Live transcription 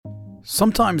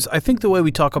Sometimes I think the way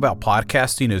we talk about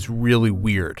podcasting is really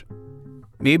weird.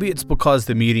 Maybe it's because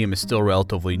the medium is still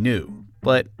relatively new,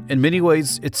 but in many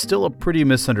ways, it's still a pretty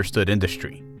misunderstood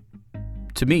industry.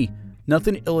 To me,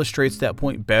 nothing illustrates that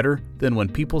point better than when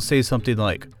people say something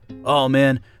like, "Oh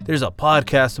man, there's a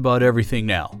podcast about everything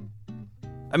now."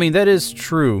 I mean, that is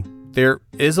true. There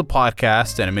is a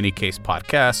podcast, and in many cases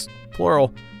podcasts,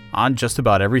 plural, on just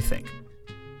about everything.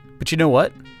 But you know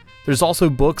what? There's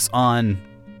also books on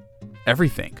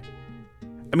everything.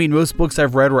 I mean, most books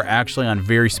I've read were actually on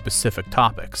very specific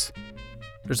topics.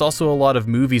 There's also a lot of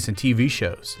movies and TV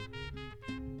shows.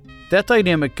 That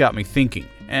dynamic got me thinking,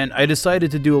 and I decided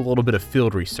to do a little bit of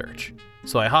field research.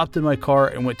 So I hopped in my car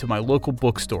and went to my local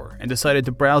bookstore and decided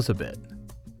to browse a bit.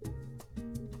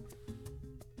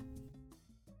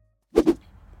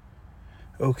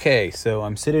 Okay, so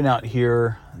I'm sitting out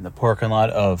here in the parking lot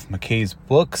of McKay's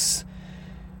Books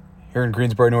here in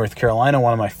Greensboro, North Carolina,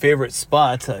 one of my favorite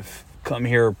spots. I've come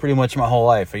here pretty much my whole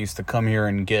life. I used to come here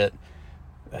and get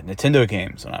Nintendo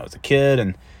games when I was a kid,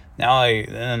 and now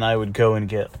I would go and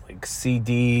get like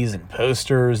CDs and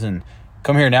posters, and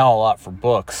come here now a lot for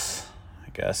books, I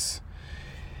guess.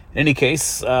 In any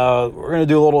case, we're going to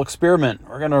do a little experiment.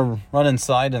 We're going to run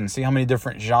inside and see how many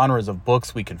different genres of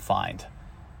books we can find.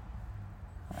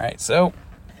 All right, so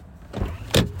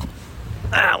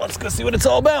let's go see what it's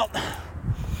all about.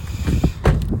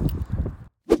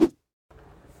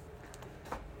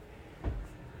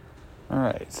 All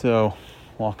right, so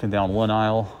walking down one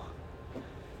aisle,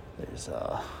 there's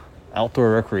a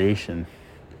outdoor recreation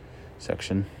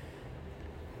section.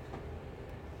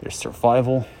 There's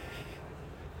survival.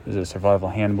 There's a survival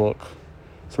handbook,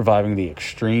 surviving the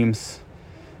extremes,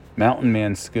 mountain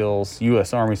man skills,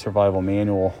 U.S. Army survival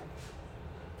manual,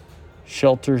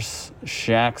 shelters,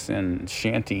 shacks, and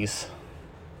shanties.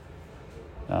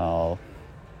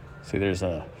 See, there's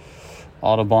a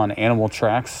Audubon animal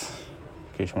tracks,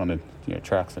 in case you want to,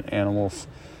 tracks and animals.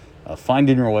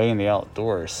 Finding your way in the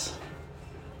outdoors.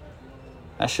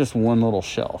 That's just one little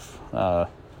shelf. What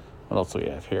else do we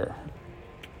have here?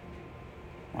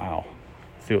 Wow.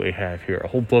 Let's see what we have here. A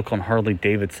whole book on Harley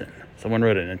Davidson. Someone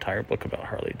wrote an entire book about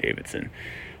Harley Davidson.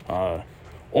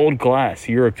 Old glass,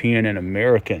 European and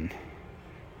American.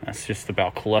 That's just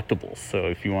about collectibles. So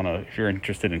if you're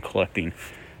interested in collecting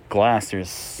glass,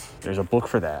 there's a book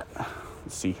for that.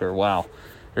 Let's see here. Wow.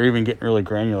 They're even getting really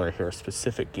granular here.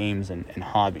 Specific games and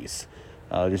hobbies.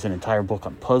 There's an entire book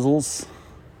on puzzles.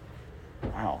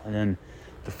 Wow. And then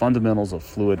the fundamentals of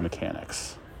fluid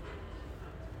mechanics.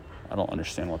 I don't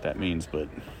understand what that means, but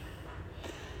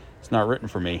it's not written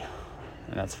for me,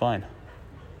 and that's fine.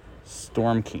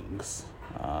 Storm Kings.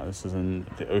 This is in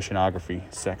the oceanography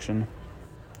section.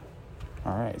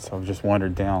 All right, so I've just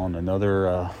wandered down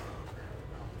another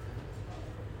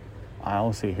aisle.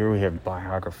 Let's see, here we have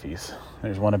biographies.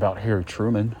 There's one about Harry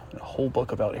Truman, a whole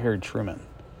book about Harry Truman.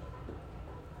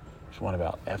 There's one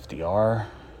about FDR.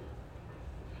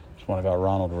 There's one about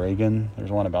Ronald Reagan.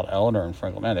 There's one about Eleanor and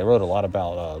Franklin. Man, they wrote a lot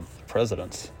about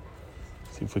presidents.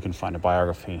 Let's see if we can find a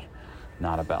biography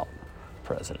not about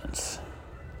presidents.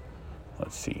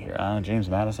 Let's see here. James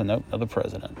Madison. Nope, another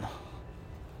president.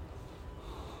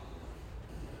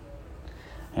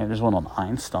 And there's one on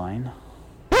Einstein.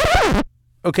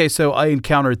 Okay, so I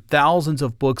encountered thousands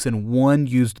of books in one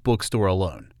used bookstore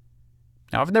alone.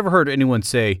 Now, I've never heard anyone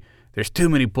say, "There's too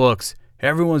many books.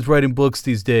 Everyone's writing books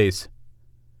these days."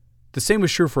 The same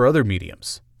is true for other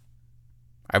mediums.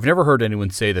 I've never heard anyone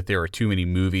say that there are too many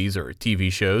movies or TV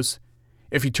shows.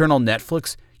 If you turn on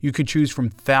Netflix, you can choose from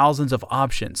thousands of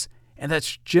options, and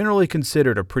that's generally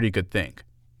considered a pretty good thing.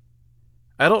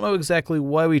 I don't know exactly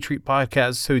why we treat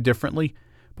podcasts so differently,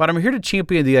 but I'm here to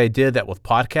champion the idea that with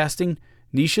podcasting,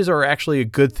 niches are actually a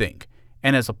good thing,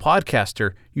 and as a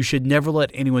podcaster, you should never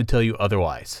let anyone tell you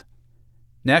otherwise.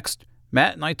 Next,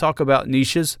 Matt and I talk about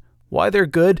niches, why they're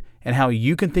good, and how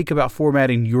you can think about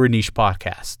formatting your niche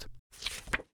podcast.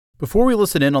 Before we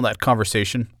listen in on that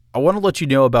conversation, I want to let you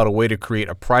know about a way to create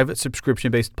a private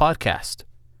subscription-based podcast.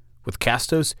 With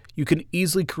Castos, you can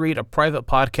easily create a private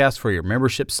podcast for your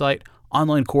membership site,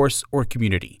 online course, or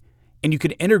community, and you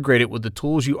can integrate it with the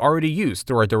tools you already use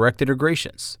through our direct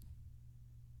integrations.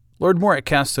 Learn more at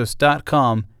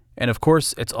castos.com, and of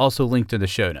course, it's also linked in the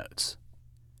show notes.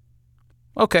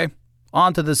 Okay,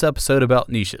 on to this episode about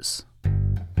niches.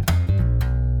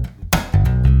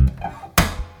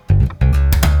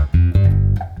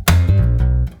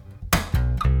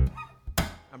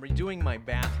 I'm redoing my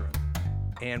bathroom,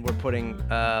 and we're putting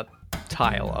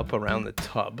tile up around the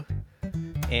tub,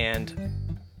 and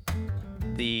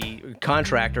the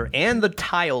contractor and the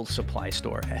tile supply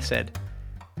store said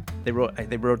they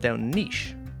wrote down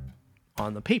niche.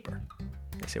 on the paper.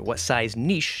 They say, what size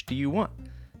niche do you want?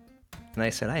 And I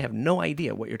said, I have no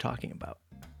idea what you're talking about.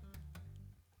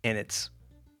 And it's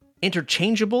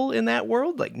interchangeable in that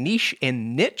world, like niche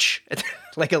and niche,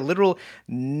 like a literal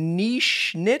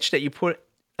niche that you put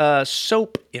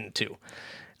soap into.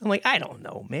 I'm like, I don't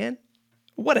know, man.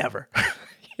 Whatever.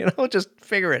 Just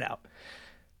figure it out.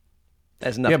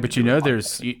 That's nothing. Yeah, but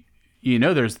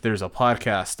there's a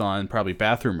podcast on probably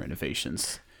bathroom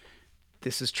renovations.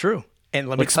 This is true. And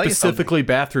let me tell you something. Specifically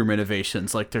bathroom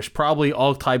renovations. Like there's probably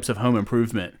all types of home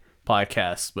improvement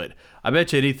podcasts, but I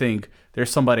bet you anything there's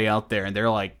somebody out there and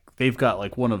they've got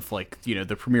like one of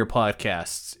the premier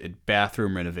podcasts in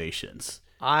bathroom renovations.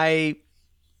 I,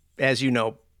 as you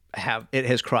know, it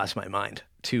has crossed my mind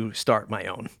to start my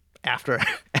own after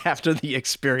the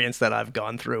experience that I've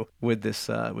gone through with this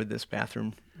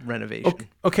bathroom renovation.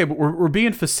 Okay, but we're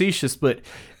being facetious, but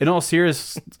in all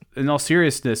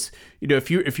seriousness,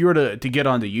 if you were to get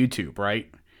onto YouTube,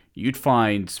 right, you'd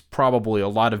find probably a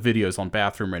lot of videos on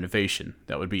bathroom renovation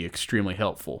that would be extremely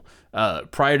helpful.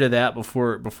 Prior to that,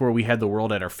 before we had the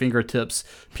world at our fingertips,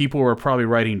 people were probably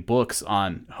writing books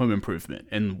on home improvement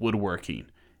and woodworking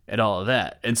and all of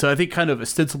that. And so I think kind of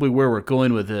ostensibly where we're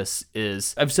going with this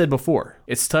is, I've said before,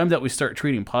 it's time that we start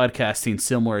treating podcasting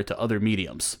similar to other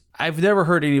mediums. I've never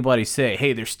heard anybody say,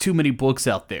 hey, there's too many books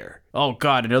out there. Oh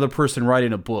God, another person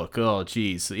writing a book. Oh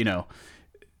geez,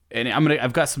 And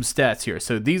I've got some stats here.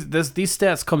 So these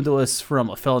stats come to us from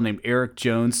a fellow named Eric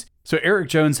Jones. So Eric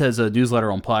Jones has a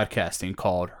newsletter on podcasting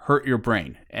called Hurt Your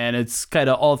Brain, and it's kind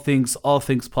of all things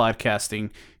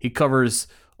podcasting. He covers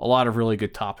a lot of really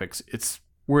good topics. It's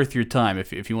worth your time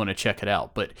if you want to check it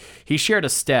out. But he shared a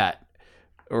stat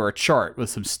or a chart with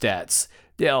some stats.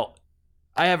 Now,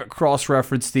 I haven't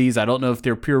cross-referenced these. I don't know if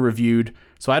they're peer-reviewed,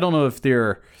 so I don't know if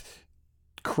they're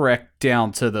correct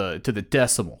down to the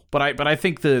decimal. But I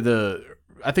think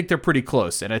I think they're pretty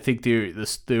close, and I think the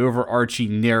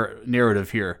overarching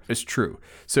narrative here is true.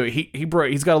 So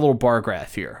he's got a little bar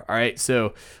graph here. All right,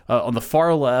 so on the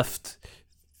far left,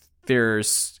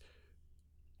 there's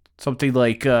something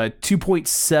like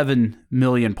 2.7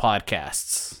 million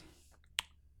podcasts.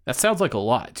 That sounds like a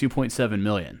lot, 2.7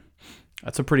 million.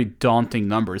 That's a pretty daunting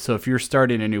number. So if you're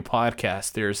starting a new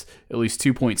podcast, there's at least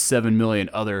 2.7 million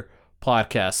other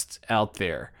podcasts out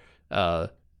there. I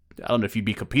don't know if you'd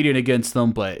be competing against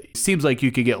them, but it seems like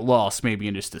you could get lost maybe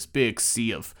in just this big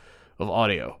sea of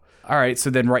audio. All right, so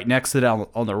then right next to that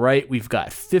on the right, we've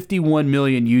got 51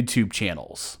 million YouTube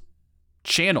channels.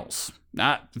 Channels,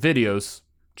 not videos,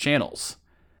 channels.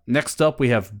 Next up, we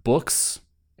have books,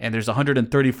 and there's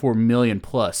 134 million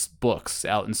plus books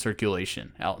out in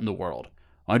circulation, out in the world.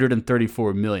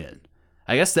 134 million.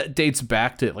 I guess that dates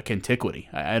back to like antiquity.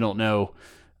 I don't know.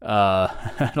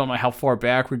 I don't know how far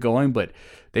back we're going, but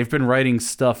they've been writing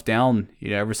stuff down,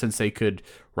 ever since they could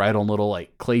write on little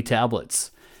like clay tablets.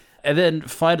 And then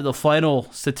the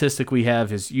final statistic we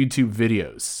have is YouTube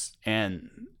videos,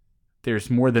 and there's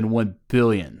more than 1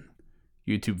 billion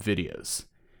YouTube videos,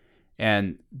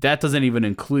 and that doesn't even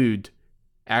include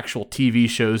actual TV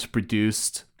shows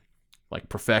produced like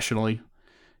professionally,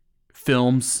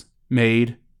 films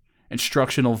made,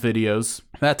 instructional videos,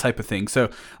 that type of thing. So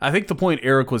I think the point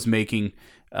Eric was making,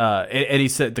 and he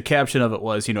said the caption of it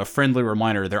was, a friendly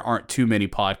reminder there aren't too many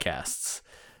podcasts.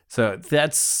 So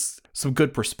that's some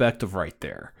good perspective right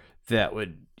there. That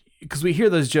would, because we hear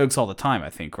those jokes all the time, I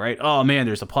think, right? Oh man,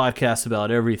 there's a podcast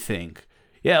about everything.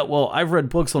 Yeah, well, I've read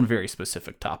books on very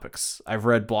specific topics. I've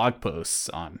read blog posts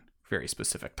on very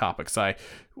specific topics. I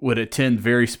would attend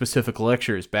very specific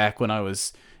lectures back when I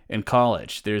was in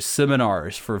college. There's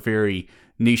seminars for very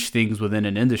niche things within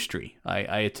an industry.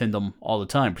 I attend them all the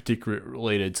time, particularly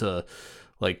related to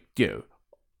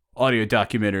audio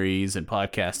documentaries and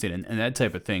podcasting and that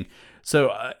type of thing.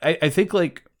 So I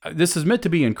think this is meant to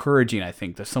be encouraging, I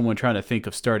think, to someone trying to think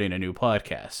of starting a new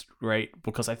podcast, right?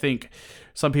 Because I think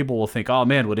some people will think, oh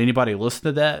man, would anybody listen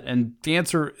to that? And the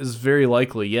answer is very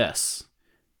likely yes.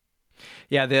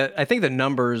 Yeah, I think the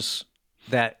numbers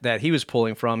that he was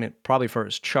pulling from, probably for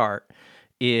his chart,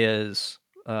 is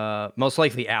most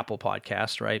likely Apple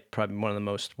Podcasts, right? Probably one of the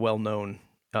most well-known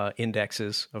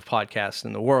indexes of podcasts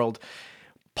in the world.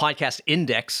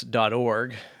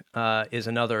 Podcastindex.org is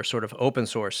another sort of open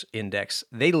source index.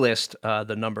 They list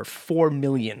the number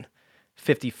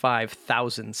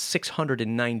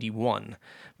 4,055,691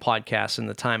 podcasts in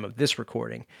the time of this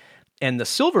recording. And the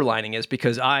silver lining is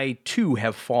because I, too,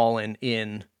 have fallen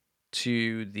into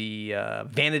the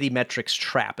vanity metrics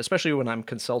trap, especially when I'm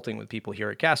consulting with people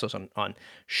here at Castos on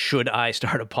should I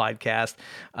start a podcast?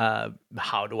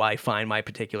 How do I find my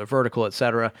particular vertical, et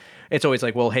cetera? It's always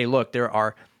like, well, hey, look, there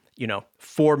are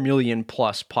 4 million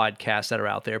plus podcasts that are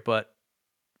out there, but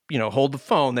hold the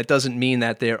phone. That doesn't mean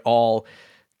that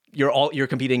you're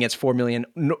competing against 4 million,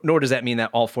 nor does that mean that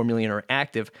all 4 million are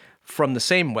active. From the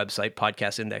same website,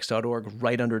 podcastindex.org,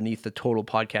 right underneath the total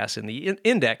podcasts in the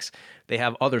index, they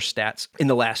have other stats. In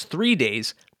the last 3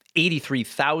 days,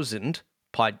 83,000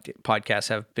 podcasts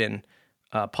have been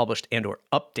published and or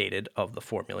updated of the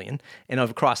 4 million. And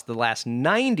across the last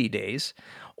 90 days,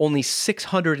 only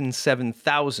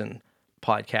 607,000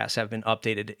 podcasts have been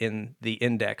updated in the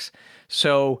index.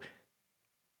 So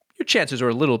your chances are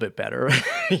a little bit better.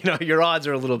 Your odds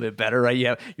are a little bit better, right?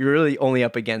 You're really only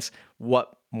up against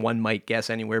what one might guess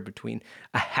anywhere between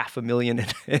 500,000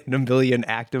 and 1 million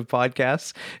active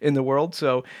podcasts in the world.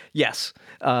 So yes,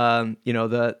 while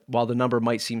the number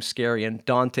might seem scary and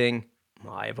daunting,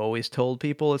 I've always told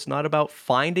people it's not about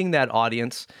finding that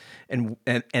audience and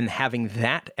having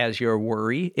that as your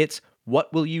worry. It's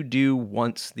what will you do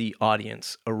once the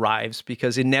audience arrives?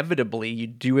 Because inevitably you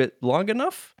do it long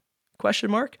enough, ?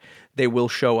 They will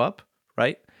show up,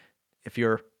 right? If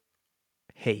you're,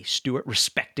 hey, Stuart,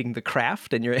 respecting the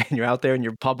craft and you're out there and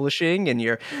you're publishing and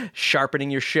you're sharpening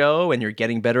your show and you're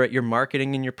getting better at your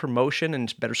marketing and your promotion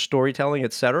and better storytelling,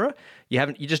 etc.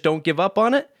 You just don't give up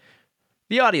on it.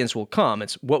 The audience will come.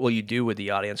 It's what will you do with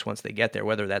the audience once they get there,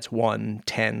 whether that's 1,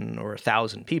 10, or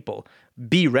 1,000 people.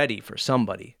 Be ready for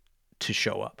somebody to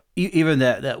show up. Even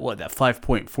that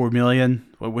 5.4 million,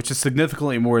 which is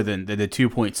significantly more than the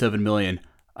 2.7 million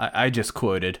I just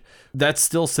quoted, that's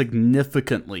still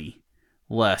significantly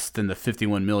less than the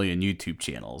 51 million YouTube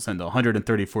channels and the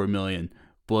 134 million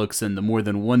books and the more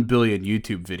than 1 billion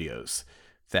YouTube videos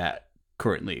that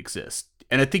currently exist.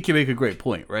 And I think you make a great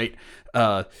point, right?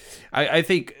 I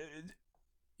think,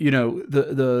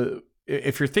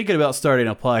 if you're thinking about starting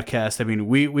a podcast, I mean,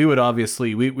 we would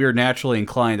obviously, we are naturally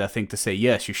inclined, I think, to say,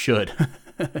 yes, you should.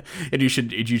 And you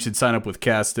should sign up with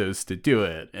Castos to do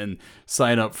it and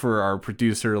sign up for our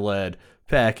producer-led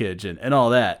package and all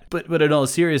that. But in all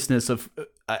seriousness,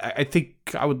 I think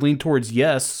I would lean towards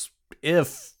yes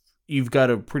if you've got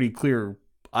a pretty clear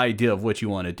idea of what you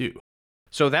want to do.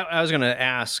 So that I was going to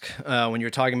ask when you're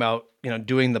talking about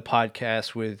doing the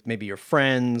podcast with maybe your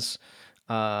friends,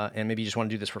 and maybe you just want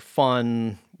to do this for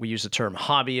fun. We use the term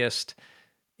hobbyist.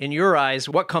 In your eyes,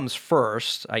 what comes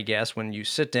first, I guess, when you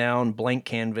sit down, blank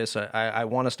canvas, I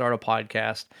want to start a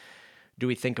podcast? Do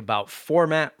we think about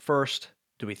format first?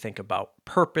 Do we think about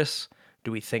purpose?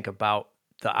 Do we think about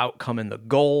the outcome and the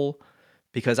goal?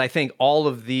 Because I think all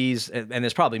of these, and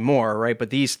there's probably more, right?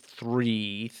 But these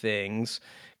 3 things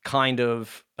kind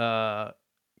of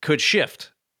could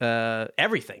shift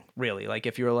everything, really. Like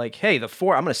if you're like, hey, I'm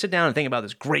going to sit down and think about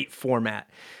this great format,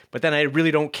 but then I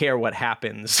really don't care what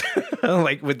happens.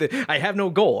 Like I have no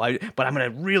goal, but I'm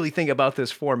going to really think about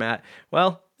this format.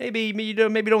 Well, maybe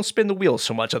don't spin the wheels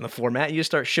so much on the format. You just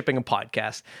start shipping a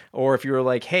podcast. Or if you're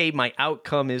like, hey, my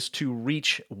outcome is to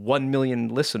reach 1 million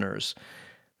listeners,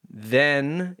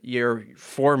 then your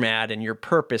format and your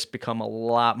purpose become a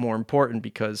lot more important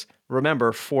because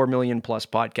remember, 4 million plus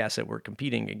podcasts that we're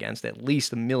competing against, at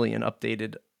least 1 million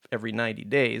updated every 90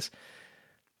 days.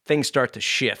 Things start to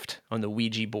shift on the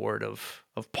Ouija board of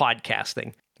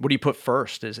podcasting. What do you put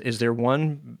first? Is there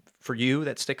one for you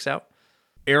that sticks out?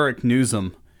 Eric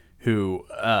Newsom, who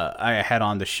I had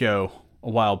on the show a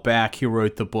while back, he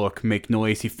wrote the book Make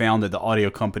Noise. He founded the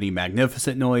audio company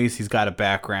Magnificent Noise. He's got a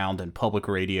background in public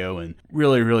radio and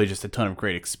really, really just a ton of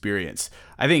great experience.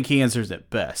 I think he answers it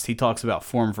best. He talks about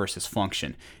form versus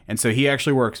function. And so he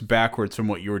actually works backwards from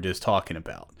what you were just talking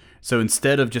about. So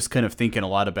instead of just kind of thinking a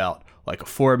lot about like a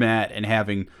format and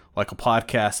having like a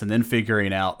podcast and then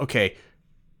figuring out, okay,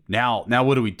 now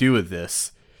what do we do with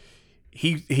this?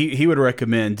 He would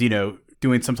recommend,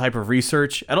 doing some type of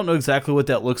research. I don't know exactly what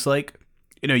that looks like.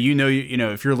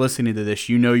 If you're listening to this,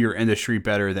 your industry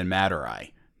better than Matt or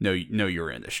I know your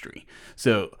industry.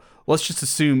 So let's just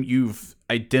assume you've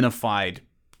identified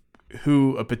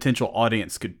who a potential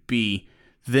audience could be.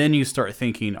 Then you start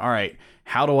thinking, all right,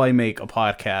 how do I make a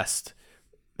podcast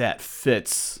that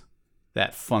fits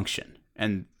that function?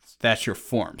 And that's your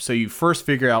form. So you first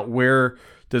figure out, where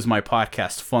does my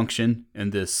podcast function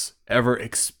in this ever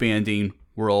expanding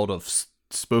world of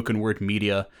spoken word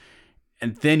media?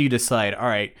 And then you decide, all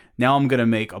right, now I'm going to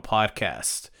make a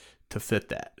podcast to fit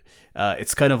that.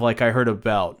 It's kind of like I heard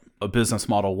about a business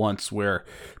model once where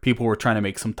people were trying to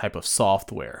make some type of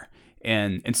software.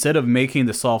 And instead of making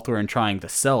the software and trying to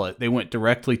sell it, they went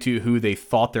directly to who they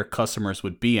thought their customers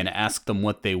would be and asked them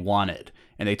what they wanted.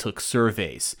 And they took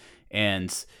surveys.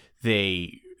 And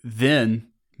they then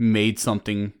made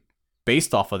something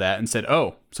based off of that and said,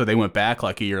 oh, so they went back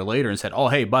like a year later and said, oh,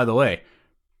 hey, by the way,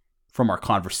 from our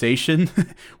conversation.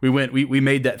 we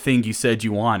made that thing you said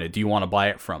you wanted. Do you want to buy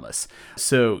it from us?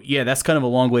 So yeah, that's kind of a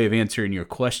long way of answering your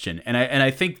question. And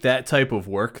I think that type of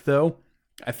work, though,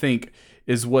 I think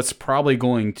is what's probably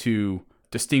going to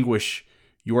distinguish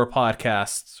your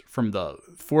podcasts from the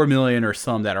 4 million or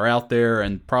some that are out there,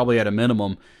 and probably at a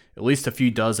minimum, at least a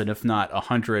few dozen, if not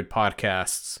 100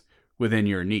 podcasts within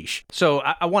your niche. So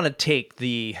I want to take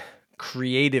the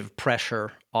creative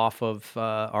pressure off of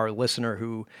our listener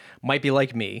who might be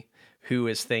like me, who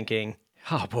is thinking,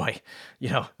 oh boy,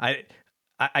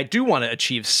 I do want to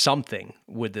achieve something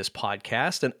with this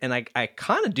podcast. And I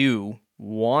kind of do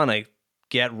want to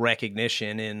get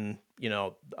recognition in,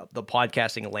 the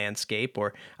podcasting landscape,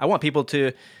 or I want people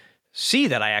to see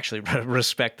that I actually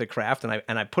respect the craft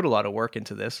and I put a lot of work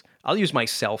into this. I'll use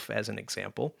myself as an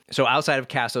example. So outside of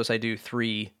Castos, I do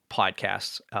 3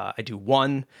 podcasts. I do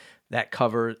one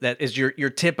that is your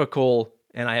typical,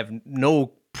 and I have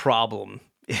no problem,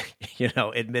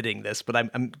 admitting this, but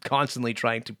I'm constantly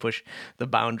trying to push the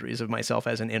boundaries of myself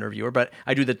as an interviewer. But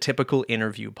I do the typical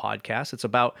interview podcast. It's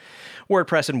about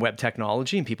WordPress and web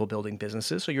technology and people building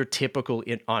businesses. So your typical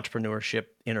entrepreneurship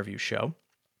interview show.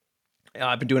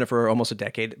 I've been doing it for almost a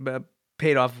decade,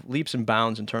 paid off leaps and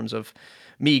bounds in terms of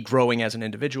me growing as an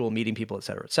individual, meeting people, et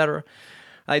cetera, et cetera.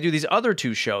 I do these other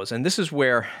 2 shows, and this is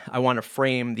where I want to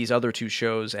frame these other 2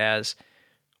 shows as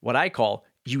what I call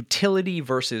utility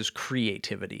versus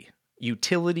creativity.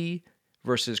 Utility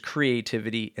versus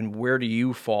creativity, and where do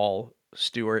you fall,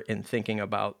 Stuart, in thinking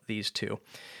about these 2?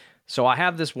 So I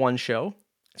have this one show.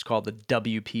 It's called the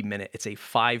WP Minute. It's a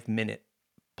 5-minute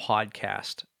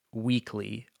podcast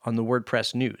weekly on the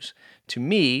WordPress news. To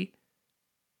me,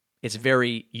 it's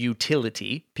very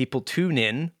utility. People tune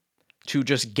in to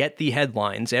just get the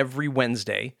headlines every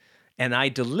Wednesday, and I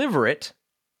deliver it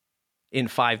in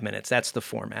 5 minutes. That's the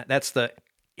format. That's the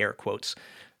air quotes,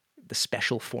 the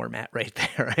special format right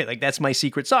there, right? Like that's my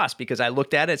secret sauce, because I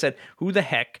looked at it and said, who the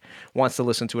heck wants to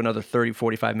listen to another 30,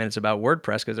 45 minutes about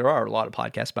WordPress? Because there are a lot of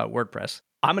podcasts about WordPress.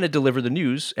 I'm going to deliver the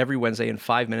news every Wednesday in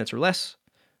 5 minutes or less.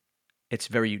 It's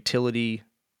very utility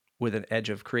with an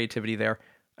edge of creativity there.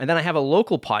 And then I have a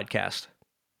local podcast.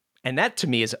 And that to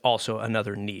me is also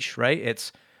another niche, right?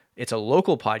 It's a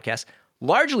local podcast,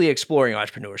 largely exploring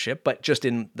entrepreneurship, but just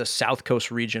in the South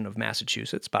Coast region of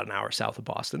Massachusetts, about an hour south of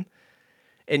Boston.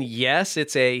 And yes,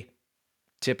 it's a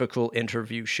typical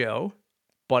interview show,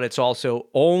 but it's also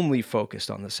only focused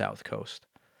on the South Coast.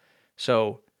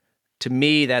 So to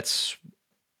me, that's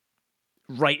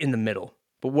right in the middle.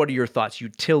 But what are your thoughts?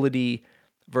 Utility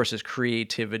versus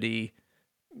creativity.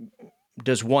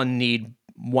 Does one need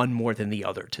one more than the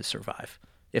other to survive,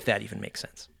 if that even makes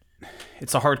sense?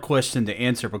 It's a hard question to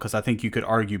answer, because I think you could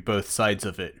argue both sides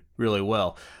of it really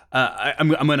well. I'm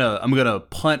gonna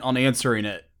punt on answering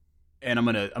it, and I'm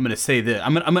gonna say that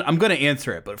I'm gonna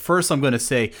answer it. But first, I'm gonna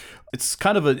say it's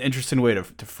kind of an interesting way to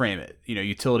frame it.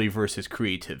 Utility versus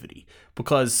creativity.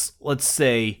 Because let's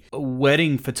say a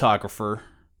wedding photographer,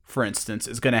 for instance,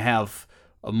 is gonna have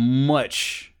a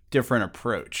much different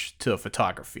approach to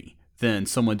photography than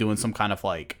someone doing some kind of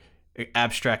like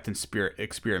abstract and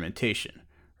experimentation,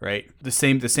 right? The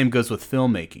same goes with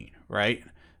filmmaking, right?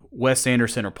 Wes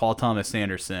Anderson or Paul Thomas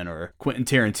Anderson or Quentin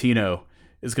Tarantino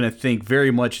is going to think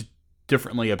very much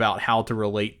differently about how to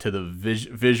relate to the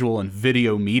visual and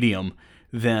video medium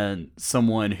than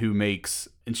someone who makes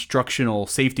instructional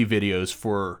safety videos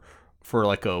for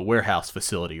like a warehouse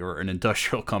facility or an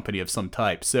industrial company of some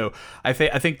type. So I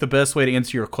think the best way to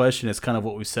answer your question is kind of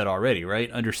what we said already,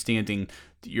 right? Understanding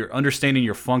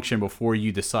your function before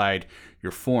you decide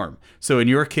your form. So in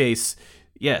your case,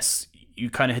 yes, you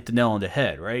kind of hit the nail on the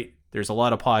head, right? There's a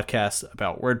lot of podcasts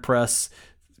about WordPress.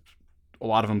 A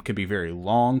lot of them can be very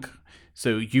long.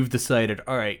 So you've decided,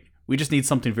 all right, we just need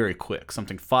something very quick,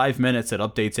 something 5 minutes that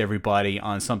updates everybody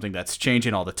on something that's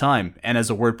changing all the time. And as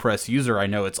a WordPress user, I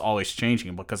know it's always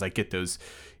changing because I get those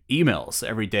emails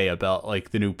every day about like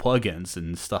the new plugins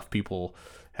and stuff people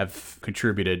have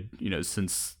contributed,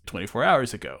 since 24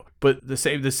 hours ago. But the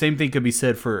same thing could be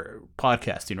said for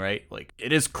podcasting, right? Like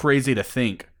it is crazy to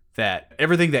think that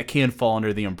everything that can fall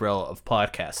under the umbrella of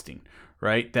podcasting,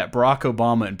 right? That Barack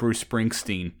Obama and Bruce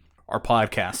Springsteen are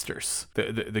podcasters.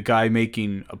 The guy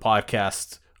making a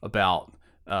podcast about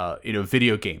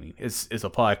video gaming is a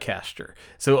podcaster.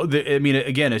 So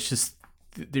again, it's just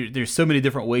there's so many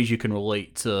different ways you can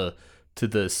relate to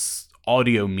this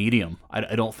audio medium.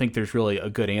 I don't think there's really a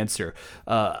good answer.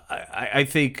 I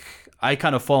think I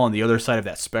kind of fall on the other side of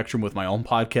that spectrum with my own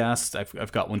podcast.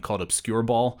 I've got one called Obscure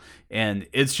Ball, and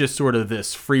it's just sort of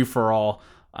this free for all.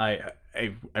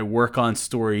 I work on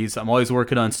stories. I'm always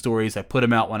working on stories. I put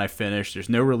them out when I finish. There's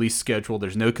no release schedule.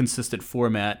 There's no consistent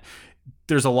format.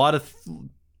 There's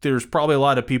probably a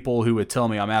lot of people who would tell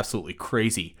me I'm absolutely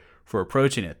crazy for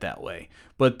approaching it that way.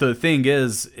 But the thing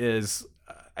is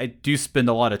I do spend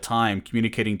a lot of time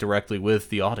communicating directly with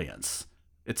the audience.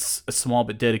 It's a small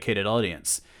but dedicated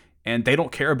audience, and they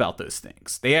don't care about those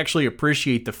things. They actually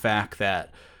appreciate the fact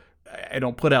that I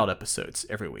don't put out episodes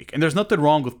every week. And there's nothing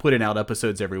wrong with putting out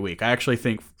episodes every week. I actually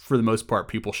think, for the most part,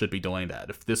 people should be doing that.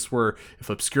 If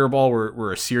Obscure Ball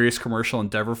were a serious commercial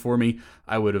endeavor for me,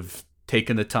 I would have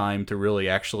taken the time to really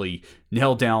actually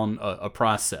nail down a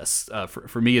process.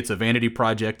 For me, it's a vanity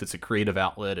project. It's a creative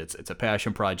outlet. It's a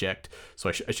passion project. So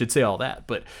I should say all that.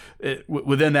 But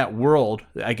within that world,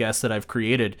 I guess, that I've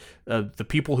created, the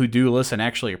people who do listen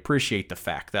actually appreciate the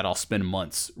fact that I'll spend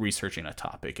months researching a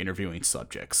topic, interviewing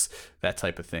subjects, that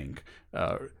type of thing.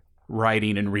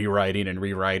 Writing and rewriting and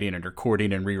rewriting and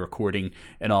recording and re-recording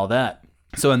and all that.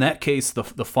 So in that case, the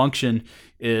function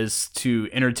is to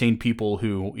entertain people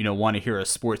who, want to hear a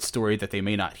sports story that they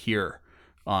may not hear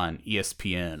on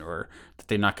ESPN, or that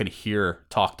they're not going to hear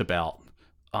talked about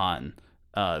on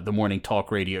the morning talk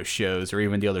radio shows, or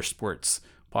even the other sports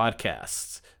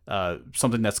podcasts.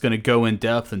 Something that's going to go in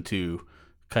depth into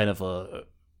kind of a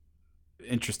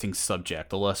interesting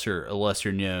subject, a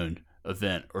lesser known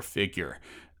event or figure.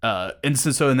 And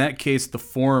so in that case, the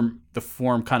form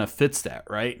kind of fits that,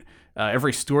 right?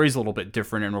 Every story is a little bit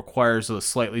different and requires a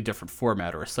slightly different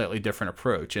format or a slightly different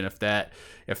approach. And if that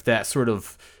sort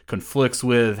of conflicts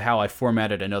with how I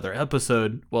formatted another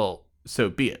episode, well, so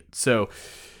be it. So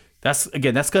that's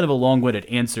kind of a long-winded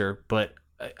answer, but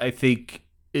I think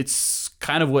it's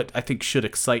kind of what I think should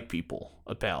excite people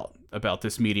about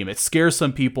this medium. It scares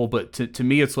some people, but to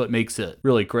me, it's what makes it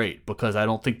really great, because I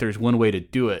don't think there's one way to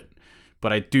do it.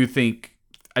 But I do think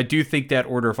that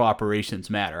order of operations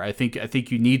matter. I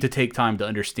think you need to take time to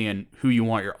understand who you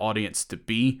want your audience to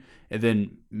be, and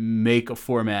then make a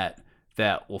format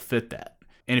that will fit that.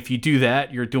 And if you do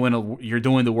that, you're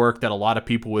doing the work that a lot of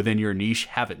people within your niche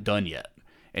haven't done yet,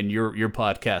 and your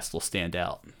podcast will stand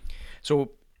out.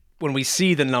 So when we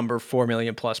see the number 4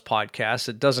 million plus podcasts,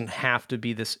 it doesn't have to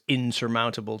be this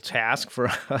insurmountable task for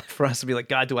us to be like,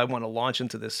 God, do I want to launch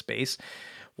into this space?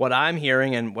 What I'm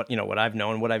hearing, and what I've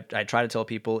known, what I try to tell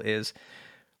people is,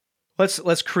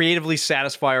 let's creatively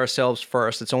satisfy ourselves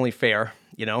first. It's only fair,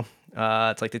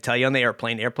 It's like they tell you on the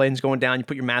airplane's going down, you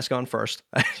put your mask on first.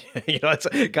 It's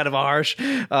kind of a harsh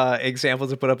example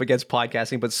to put up against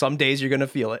podcasting, but some days you're going to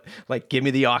feel it. Like, give me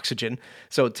the oxygen.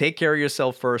 So take care of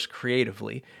yourself first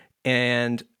creatively.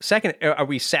 And second, are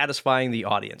we satisfying the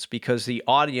audience? Because the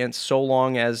audience, so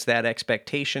long as that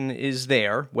expectation is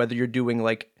there, whether you're doing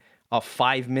like a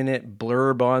 5-minute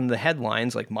blurb on the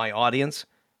headlines, like my audience,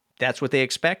 that's what they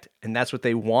expect, and that's what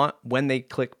they want when they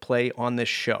click play on this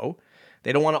show.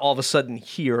 They don't want to all of a sudden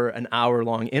hear an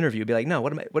hour-long interview, be like, no,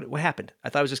 what happened? I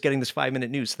thought I was just getting this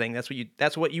 5-minute news thing. That's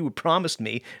what you promised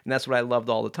me, and that's what I loved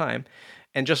all the time.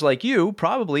 And just like you,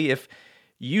 probably if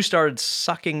you started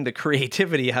sucking the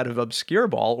creativity out of Obscure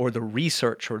Ball, or the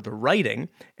research or the writing,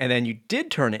 and then you did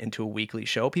turn it into a weekly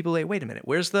show, people are like, wait a minute,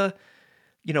 where's the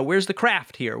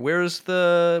craft here? Where's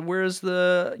the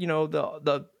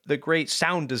great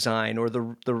sound design, or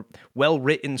the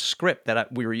well-written script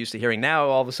that we were used to hearing? Now,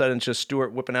 all of a sudden, it's just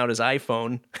Stuart whipping out his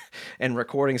iPhone and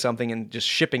recording something and just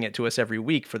shipping it to us every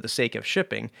week for the sake of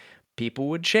shipping. People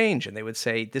would change, and they would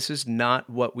say, this is not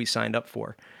what we signed up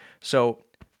for. So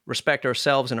respect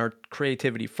ourselves and our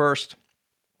creativity first.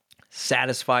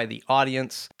 Satisfy the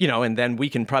audience, and then we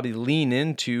can probably lean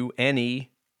into any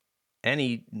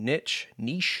niche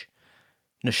that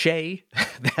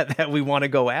we want to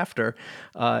go after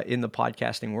in the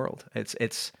podcasting world.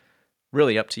 It's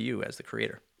really up to you as the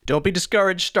creator. Don't be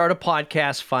discouraged. Start a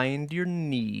podcast. Find your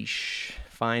niche.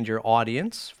 Find your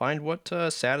audience. Find what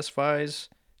satisfies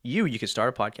you. You can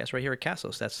start a podcast right here at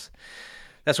Castos.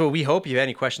 That's what we hope. If you have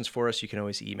any questions for us, you can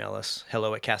always email us,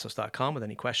 hello@castos.com, with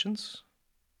any questions.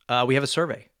 We have a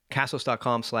survey,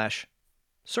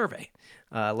 castos.com/survey.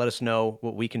 Let us know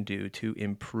what we can do to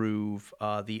improve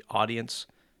the audience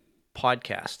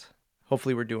podcast.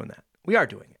 Hopefully we're doing that. We are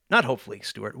doing it. Not hopefully,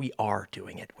 Stuart. We are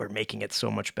doing it. We're making it so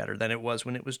much better than it was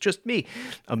when it was just me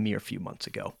a mere few months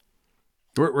ago.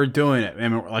 We're doing it. I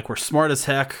mean, we're smart as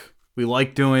heck. We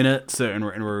like doing it, so and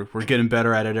we're getting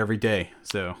better at it every day.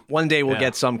 So one day we'll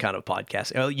get some kind of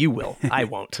podcast. You will. I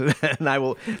won't. And I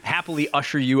will happily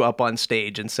usher you up on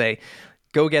stage and say,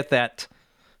 go get that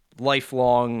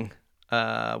lifelong...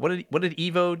 what did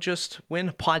Evo just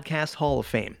win? Podcast Hall of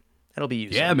Fame. That'll be you.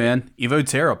 Yeah, man. Evo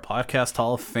Terra, Podcast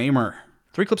Hall of Famer.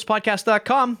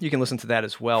 threeclipspodcast.com. You can listen to that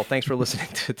as well. Thanks for listening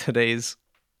to today's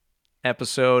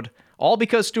episode. All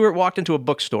because Stuart walked into a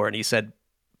bookstore and he said,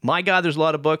 my God, there's a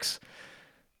lot of books.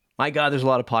 My God, there's a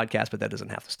lot of podcasts, but that doesn't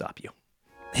have to stop you.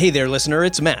 Hey there, listener.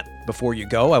 It's Matt. Before you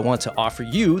go, I want to offer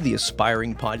you, the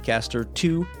aspiring podcaster,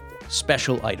 2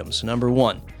 special items. Number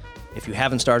 1, if you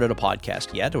haven't started a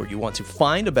podcast yet, or you want to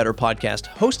find a better podcast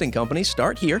hosting company,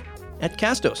 start here at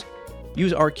Castos.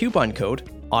 Use our coupon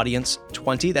code,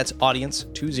 audience20, that's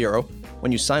audience20,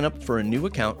 when you sign up for a new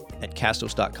account at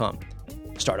castos.com.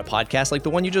 Start a podcast like the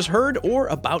one you just heard, or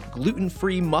about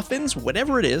gluten-free muffins,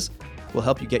 whatever it is, will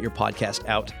help you get your podcast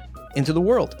out into the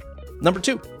world. Number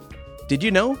 2, did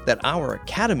you know that our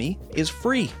academy is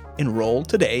free? Enroll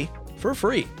today for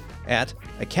free at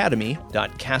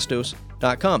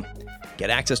academy.castos.com. Get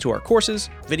access to our courses,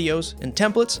 videos, and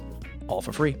templates, all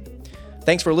for free.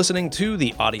 Thanks for listening to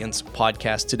the Audience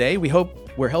Podcast today. We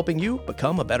hope we're helping you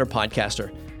become a better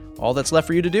podcaster. All that's left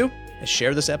for you to do is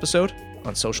share this episode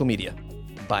on social media.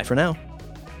 Bye for now.